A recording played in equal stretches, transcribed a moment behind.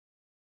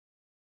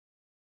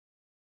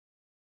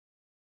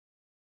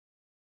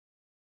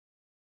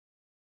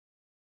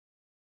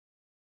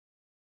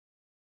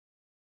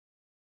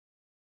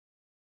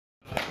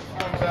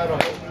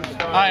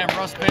Hi, I'm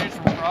Russ Page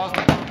from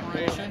Crosman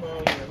Corporation.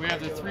 We have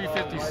the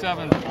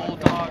 357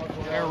 Bulldog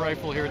air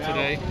rifle here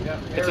today.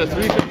 It's a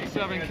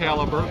 357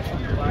 caliber,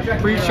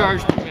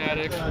 pre-charged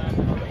pneumatic,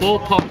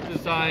 bullpup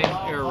design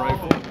air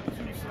rifle.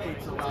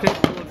 It's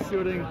capable of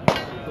shooting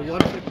the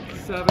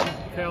 157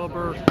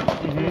 caliber,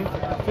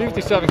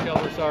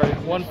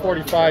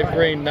 145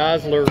 grain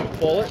Nosler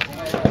bullet.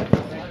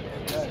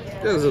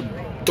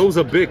 Those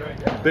are big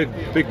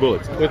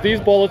bullets. With these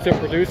bullets, it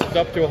produces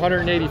up to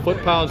 180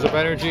 foot-pounds of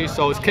energy,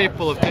 so it's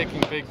capable of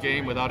taking big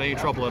game without any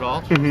trouble at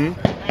all.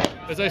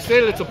 As I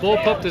stated, it's a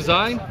bullpup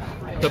design.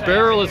 The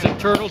barrel is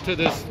internal to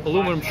this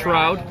aluminum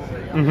shroud.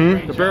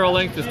 The barrel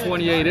length is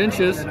 28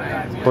 inches.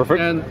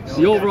 Perfect. And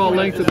the overall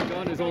length of the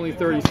gun is only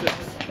 36.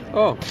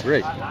 Oh,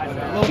 great.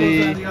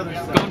 The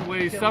gun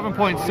weighs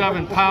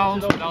 7.7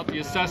 pounds without the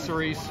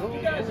accessories.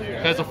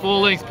 Has a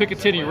full-length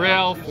Picatinny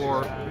rail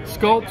for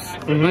scopes,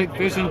 night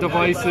vision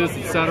devices,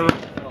 etc.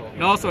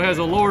 It also has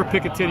a lower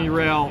Picatinny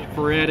rail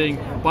for adding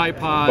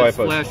bipods,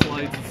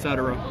 flashlights,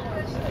 etc.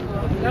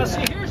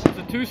 It's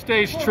a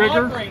two-stage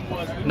trigger,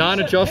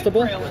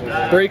 non-adjustable,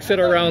 breaks at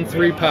around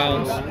 3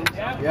 pounds.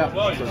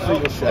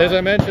 As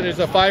I mentioned, it's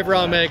a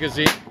 5-round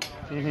magazine.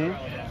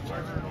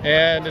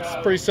 And it's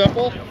pretty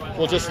simple.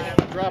 We'll just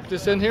drop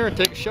this in here and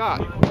take a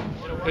shot.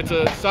 It's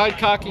a side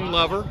cocking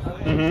lever.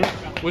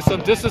 With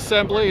some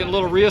disassembly and a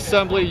little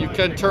reassembly, you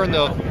can turn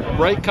the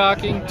right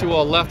cocking to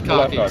a left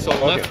cocking. So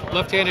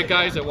left-handed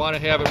guys that want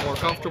to have it more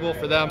comfortable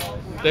for them,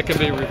 that can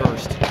be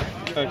reversed.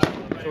 So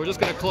we're just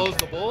going to close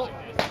the bolt.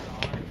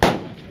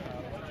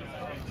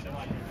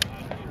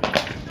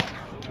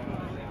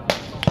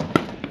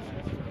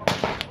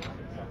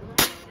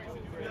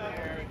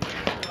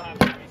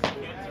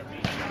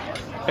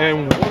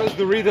 And what is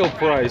the retail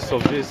price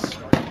of this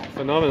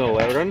phenomenal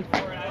air gun?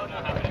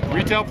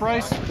 Retail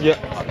price? Yeah.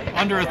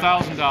 Under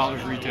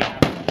 $1,000 retail.